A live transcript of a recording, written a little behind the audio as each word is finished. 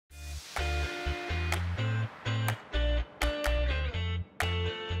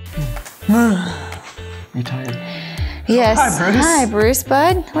You tired? Yes. Oh, hi, Bruce. Hi, Bruce,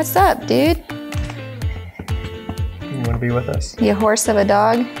 bud. What's up, dude? You want to be with us? You horse of a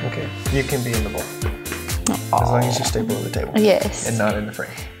dog? Okay. You can be in the bowl. Aww. As long as you stay below the table. Yes. And not in the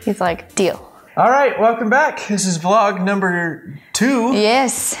frame. He's like, deal. All right, welcome back. This is vlog number 2.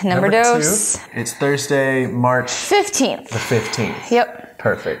 Yes, number dos. 2. It's Thursday, March 15th. The 15th. Yep.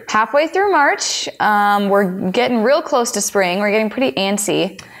 Perfect. Halfway through March. We're getting real close to spring. We're getting pretty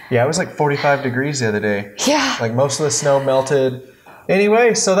antsy. Yeah, it was like 45 degrees the other day. Yeah. Like most of the snow melted.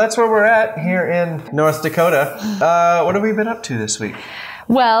 Anyway, so that's where we're at here in North Dakota. What have we been up to this week?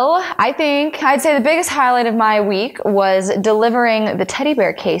 Well, I'd say the biggest highlight of my week was delivering the teddy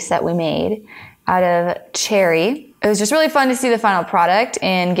bear case that we made out of cherry. It was just really fun to see the final product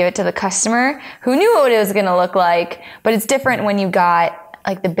and give it to the customer who knew what it was going to look like, but it's different when you got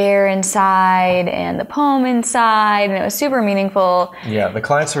like the bear inside and the poem inside, and it was super meaningful. Yeah, the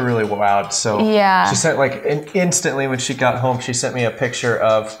clients were really wowed. So yeah. She sent instantly when she got home, she sent me a picture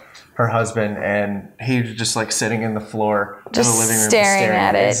of her husband, and he was just like sitting in the floor in the living room staring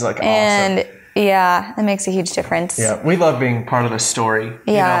at it. It's like awesome. And yeah, that makes a huge difference. Yeah, we love being part of the story.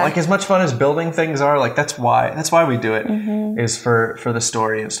 Yeah. You know, like as much fun as building things are, like that's why we do it, is for the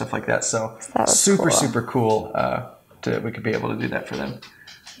story and stuff like that. So that was super cool we could be able to do that for them.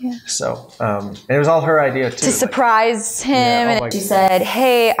 Yeah. So, and it was all her idea too. To surprise him, yeah, and she said,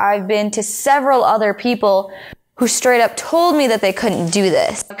 hey, I've been to several other people who straight up told me that they couldn't do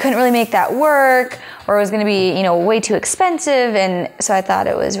this. Couldn't really make that work, or it was gonna be, you know, way too expensive, and so I thought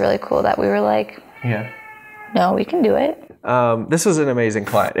it was really cool that we were like, yeah, no, we can do it. This was an amazing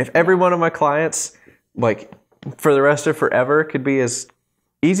client. If every one of my clients, like for the rest of forever, could be as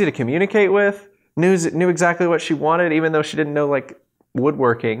easy to communicate with, knew exactly what she wanted, even though she didn't know like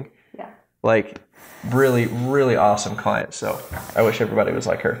woodworking. Yeah. Like really awesome client. So I wish everybody was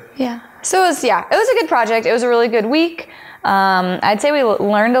like her. Yeah. So it was a good project. It was a really good week. I'd say we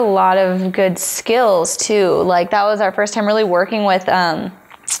learned a lot of good skills too. Like that was our first time really working with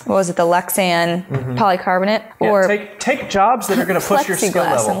what was it, the Lexan polycarbonate, or take jobs that are going to push your skill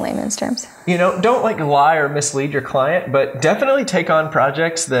level. In layman's terms. You know, don't like lie or mislead your client, but definitely take on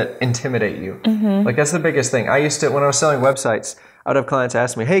projects that intimidate you. Like that's the biggest thing. I used to, when I was selling websites, I'd have clients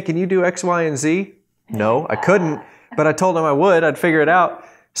ask me, hey, can you do X, Y, and Z? No, I couldn't, but I told them I would. I'd figure it out.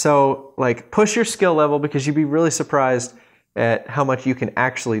 So like push your skill level, because you'd be really surprised at how much you can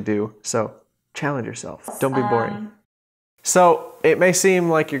actually do. So challenge yourself. Don't be boring. So it may seem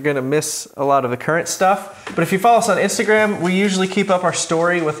like you're going to miss a lot of the current stuff, but if you follow us on Instagram, we usually keep up our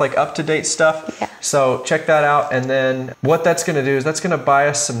story with like up-to-date stuff. Yeah. So check that out. And then what that's going to do is that's going to buy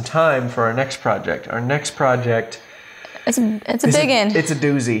us some time for our next project. Our next project, it's a big one. It's a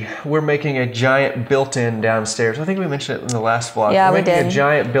doozy. We're making a giant built-in downstairs. I think we mentioned it in the last vlog. Yeah, we're we did. making a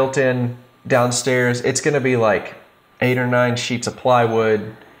giant built-in downstairs. It's going to be like 8 or 9 sheets of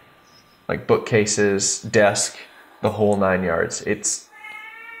plywood, like bookcases, desk, the whole 9 yards. It's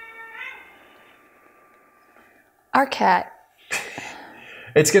our cat.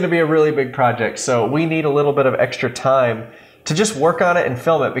 It's going to be a really big project, so we need a little bit of extra time to just work on it and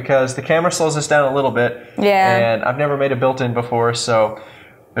film it, because the camera slows us down a little bit. Yeah. And I've never made a built-in before, so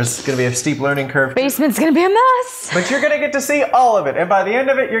there's going to be a steep learning curve. Basement's going to be a mess. But you're going to get to see all of it, and by the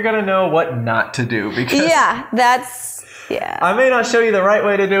end of it, you're going to know what not to do. Because yeah. I may not show you the right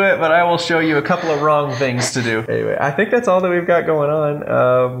way to do it, but I will show you a couple of wrong things to do. Anyway, I think that's all that we've got going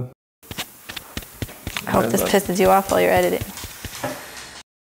on. I hope this pisses you off while you're editing.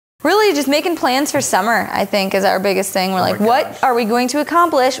 Really, just making plans for summer, I think, is our biggest thing. We're like, what are we going to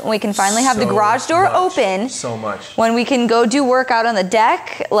accomplish when we can finally have the garage door open? So much. When we can go do work out on the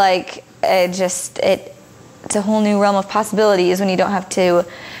deck, like, it's a whole new realm of possibilities when you don't have to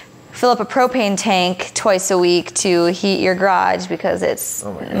fill up a propane tank twice a week to heat your garage because it's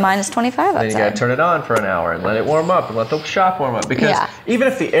minus 25 outside. Then you gotta turn it on for an hour and let it warm up and let the shop warm up, because even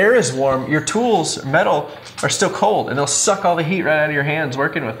if the air is warm, your tools, metal, are still cold, and they'll suck all the heat right out of your hands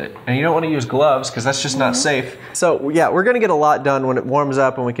working with it. And you don't want to use gloves because that's just not safe. So yeah, we're gonna get a lot done when it warms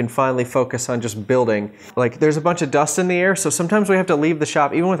up and we can finally focus on just building. Like there's a bunch of dust in the air, so sometimes we have to leave the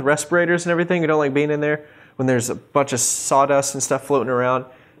shop, even with respirators and everything. We don't like being in there when there's a bunch of sawdust and stuff floating around.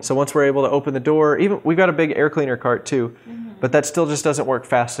 So once we're able to open the door, even we've got a big air cleaner cart too, but that still just doesn't work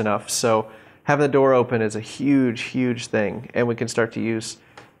fast enough. So having the door open is a huge, huge thing, and we can start to use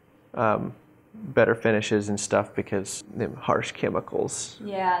better finishes and stuff because them harsh chemicals.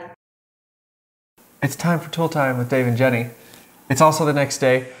 Yeah. It's time for tool time with Dave and Jenny. It's also the next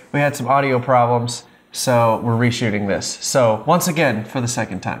day. We had some audio problems, so we're reshooting this. So once again, for the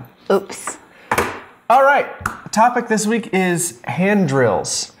second time. Oops. All right, the topic this week is hand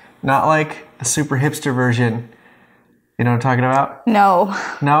drills. Not like the super hipster version. You know what I'm talking about? No.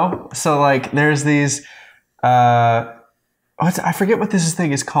 No? So like there's these, I forget what this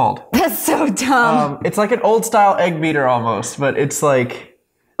thing is called. That's so dumb. It's like an old style egg beater almost, but it's like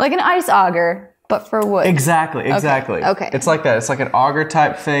an ice auger, but for wood. Exactly. Okay. It's like that. It's like an auger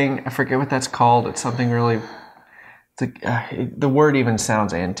type thing. I forget what that's called. It's something really, it's like, the word even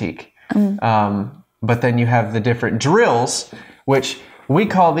sounds antique. But then you have the different drills, which we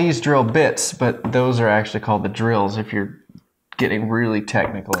call these drill bits, but those are actually called the drills if you're getting really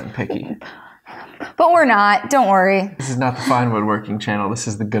technical and picky. But we're not. Don't worry. This is not the fine woodworking channel. This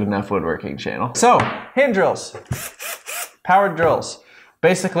is the good enough woodworking channel. So, hand drills. Powered drills.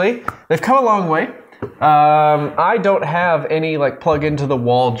 Basically, they've come a long way. I don't have any like plug into the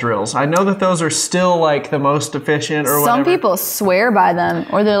wall drills. I know that those are still like the most efficient or whatever. Some people swear by them,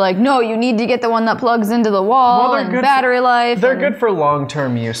 or they're like, no, you need to get the one that plugs into the wall and battery life. They're good for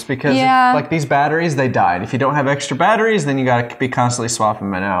long-term use because like these batteries, they die. And if you don't have extra batteries, then you got to be constantly swapping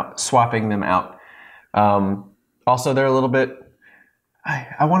them out. Also, they're a little bit,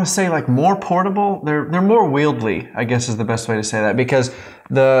 I want to say like more portable. They're more wieldy, I guess is the best way to say that, because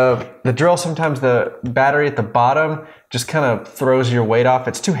the drill, sometimes the battery at the bottom just kind of throws your weight off.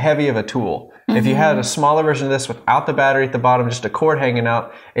 It's too heavy of a tool. If you had a smaller version of this without the battery at the bottom, just a cord hanging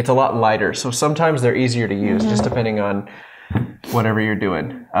out, it's a lot lighter. So sometimes they're easier to use, just depending on whatever you're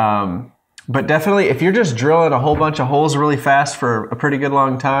doing. But definitely, if you're just drilling a whole bunch of holes really fast for a pretty good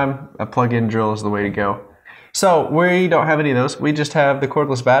long time, a plug-in drill is the way to go. So we don't have any of those. We just have the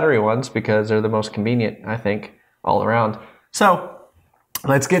cordless battery ones because they're the most convenient, I think, all around. So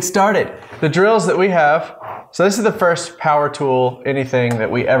let's get started. The drills that we have, so this is the first power tool, anything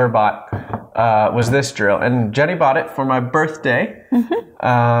that we ever bought, was this drill. And Jenny bought it for my birthday.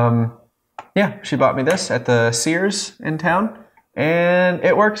 Yeah, she bought me this at the Sears in town, and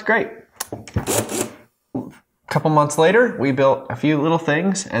it works great. A couple months later, we built a few little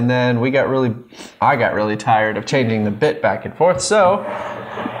things, and then I got really tired of changing the bit back and forth, so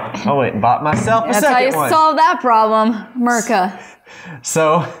I went and bought myself a second one. That's how you solve that problem, Merca.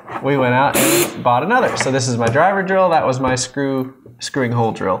 So we went out and bought another. So this is my driver drill. That was my screwing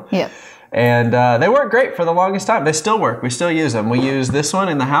hole drill. Yep. And they work great for the longest time. They still work. We still use them. We use this one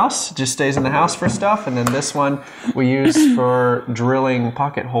in the house. It just stays in the house for stuff. And then this one we use for drilling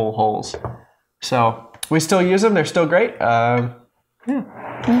pocket hole holes. So we still use them. They're still great. Yeah.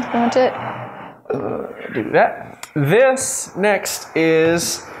 That's pretty much it. Do that. This next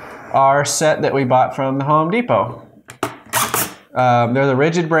is our set that we bought from the Home Depot. They're the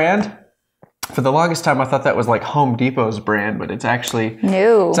Rigid brand. For the longest time, I thought that was like Home Depot's brand, but it's actually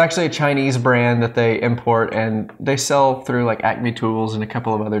it's actually a Chinese brand that they import, and they sell through like Acme Tools and a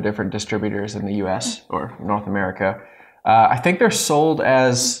couple of other different distributors in the U.S. or North America. I think they're sold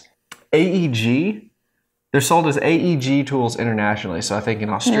as AEG. They're sold as AEG tools internationally. So I think in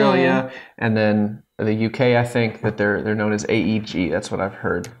Australia and then the UK, I think that they're known as AEG. That's what I've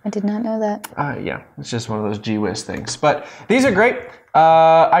heard. I did not know that. Yeah, it's just one of those gee-whiz things. But these are great.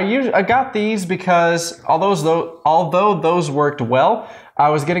 I got these because although those worked well, I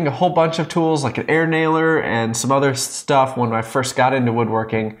was getting a whole bunch of tools like an air nailer and some other stuff when I first got into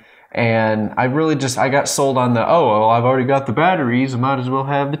woodworking. And I got sold on I've already got the batteries, I might as well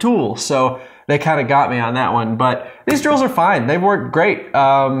have the tools. So they kind of got me on that one. But these drills are fine. They work great.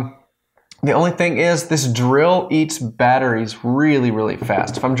 The only thing is this drill eats batteries really, really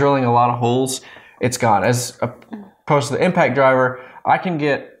fast. If I'm drilling a lot of holes, it's gone. As opposed to the impact driver, I can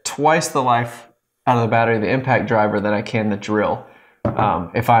get twice the life out of the battery of the impact driver than I can the drill.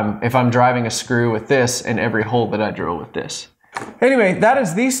 If I'm driving a screw with this in every hole that I drill with this. Anyway, that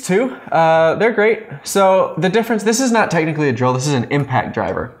is these two. They're great. So the difference, this is not technically a drill, this is an impact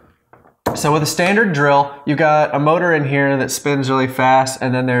driver. So with a standard drill, you've got a motor in here that spins really fast,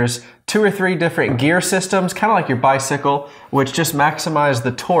 and then there's 2 or 3 different gear systems, kind of like your bicycle, which just maximize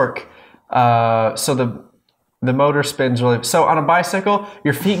the torque. So the motor spins really. So on a bicycle,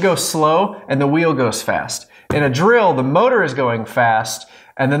 your feet go slow and the wheel goes fast. In a drill, the motor is going fast,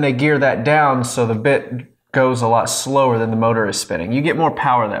 and then they gear that down so the bit goes a lot slower than the motor is spinning. You get more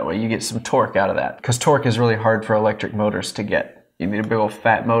power that way. You get some torque out of that, because torque is really hard for electric motors to get. You need a big old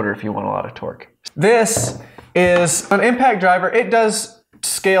fat motor if you want a lot of torque. This is an impact driver. It does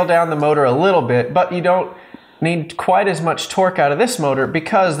scale down the motor a little bit, but you don't need quite as much torque out of this motor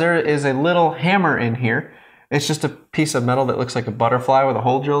because there is a little hammer in here. It's just a piece of metal that looks like a butterfly with a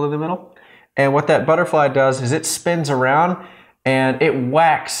hole drilled in the middle. And what that butterfly does is it spins around and it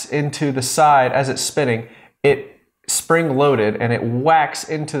whacks into the side as it's spinning. It spring loaded, and it whacks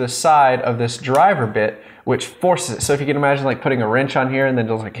into the side of this driver bit, which forces it. So if you can imagine like putting a wrench on here and then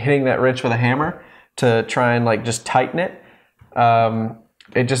just like hitting that wrench with a hammer to try and like just tighten it,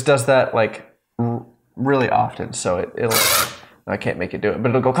 it just does that like really often. So it'll, I can't make it do it, but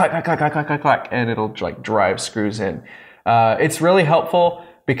it'll go clack, clack, clack, clack, clack, clack, clack, and it'll like drive screws in. It's really helpful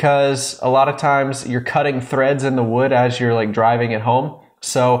because a lot of times you're cutting threads in the wood as you're like driving it home.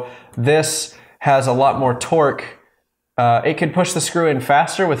 So this has a lot more torque. It can push the screw in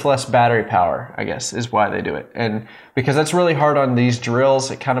faster with less battery power, I guess, is why they do it. And because that's really hard on these drills,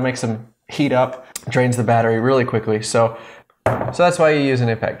 it kind of makes them heat up, drains the battery really quickly. So that's why you use an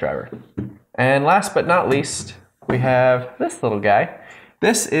impact driver. And last but not least, we have this little guy.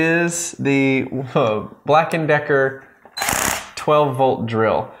 This is the Black & Decker 12-volt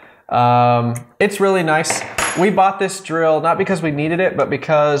drill. It's really nice. We bought this drill not because we needed it, but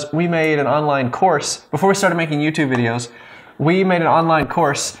because we made an online course. Before we started making YouTube videos, we made an online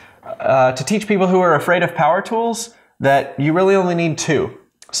course to teach people who are afraid of power tools that you really only need 2.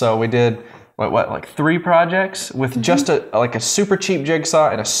 So we did like 3 projects with just a super cheap jigsaw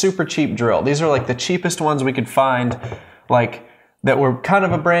and a super cheap drill. These are like the cheapest ones we could find, like that were kind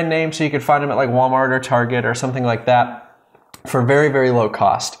of a brand name, so you could find them at like Walmart or Target or something like that for very, very low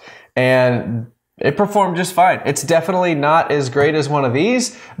cost. And it performed just fine. It's definitely not as great as one of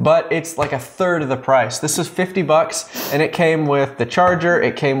these, but it's like a third of the price. This was $50, and it came with the charger.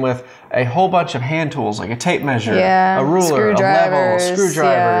 It came with a whole bunch of hand tools, like a tape measure, a ruler, a level,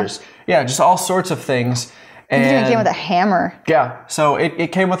 screwdrivers. Yeah, just all sorts of things. And it even came with a hammer. Yeah, so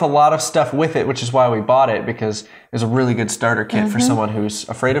it came with a lot of stuff with it, which is why we bought it, because it was a really good starter kit for someone who's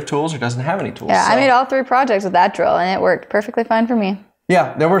afraid of tools or doesn't have any tools. Yeah, so. I made all 3 projects with that drill, and it worked perfectly fine for me.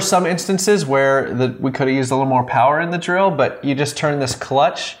 Yeah, there were some instances where we could have used a little more power in the drill, but you just turn this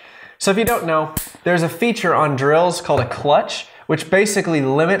clutch. So if you don't know, there's a feature on drills called a clutch, which basically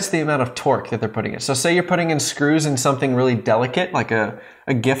limits the amount of torque that they're putting in. So say you're putting in screws in something really delicate, like a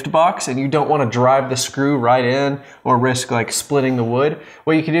gift box, and you don't want to drive the screw right in or risk like splitting the wood.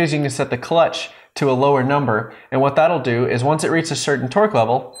 What you can do is you can set the clutch to a lower number, and what that'll do is once it reaches a certain torque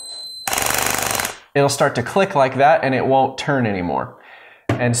level, it'll start to click like that, and it won't turn anymore.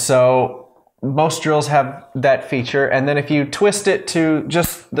 And so most drills have that feature, and then if you twist it to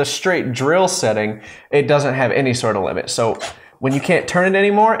just the straight drill setting, it doesn't have any sort of limit. So when you can't turn it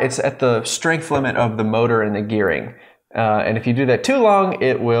anymore, it's at the strength limit of the motor and the gearing. And if you do that too long,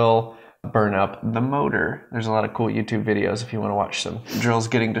 it will burn up the motor. There's a lot of cool YouTube videos if you want to watch some drills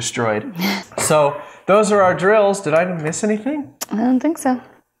getting destroyed. So those are our drills. Did I miss anything? I don't think so.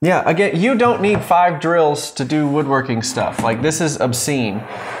 Yeah, again, you don't need 5 drills to do woodworking stuff. Like, this is obscene.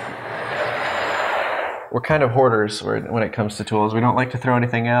 We're kind of hoarders when it comes to tools. We don't like to throw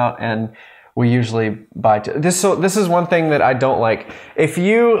anything out, and we usually buy this. So this is one thing that I don't like. If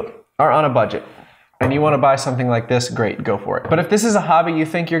you are on a budget and you want to buy something like this, great, go for it. But if this is a hobby you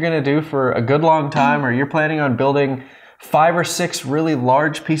think you're going to do for a good long time, or you're planning on building 5 or 6 really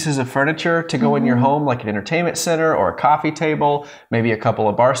large pieces of furniture to go in your home, like an entertainment center or a coffee table, maybe a couple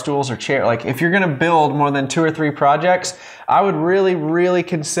of bar stools or chair. Like if you're going to build more than 2 or 3 projects, I would really, really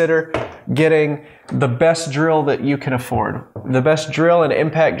consider getting the best drill that you can afford. The best drill and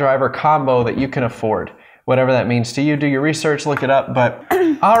impact driver combo that you can afford. Whatever that means to you, do your research, look it up. But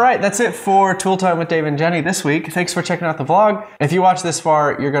all right, that's it for Tool Time with Dave and Jenny this week. Thanks for checking out the vlog. If you watch this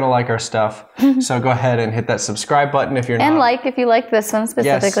far, you're going to like our stuff. So go ahead and hit that subscribe button if you're not. And like if you like this one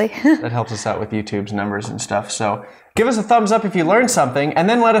specifically. Yes, that helps us out with YouTube's numbers and stuff. So give us a thumbs up if you learned something, and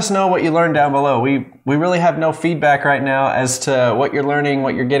then let us know what you learned down below. We really have no feedback right now as to what you're learning,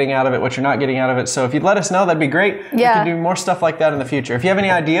 what you're getting out of it, what you're not getting out of it. So if you'd let us know, that'd be great. Yeah. We can do more stuff like that in the future. If you have any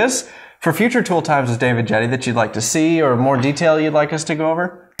ideas for future Tool Times with Dave and Jenny that you'd like to see, or more detail you'd like us to go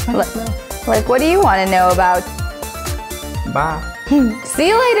over, like what do you want to know about? Bye. See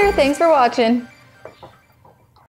you later. Thanks for watching.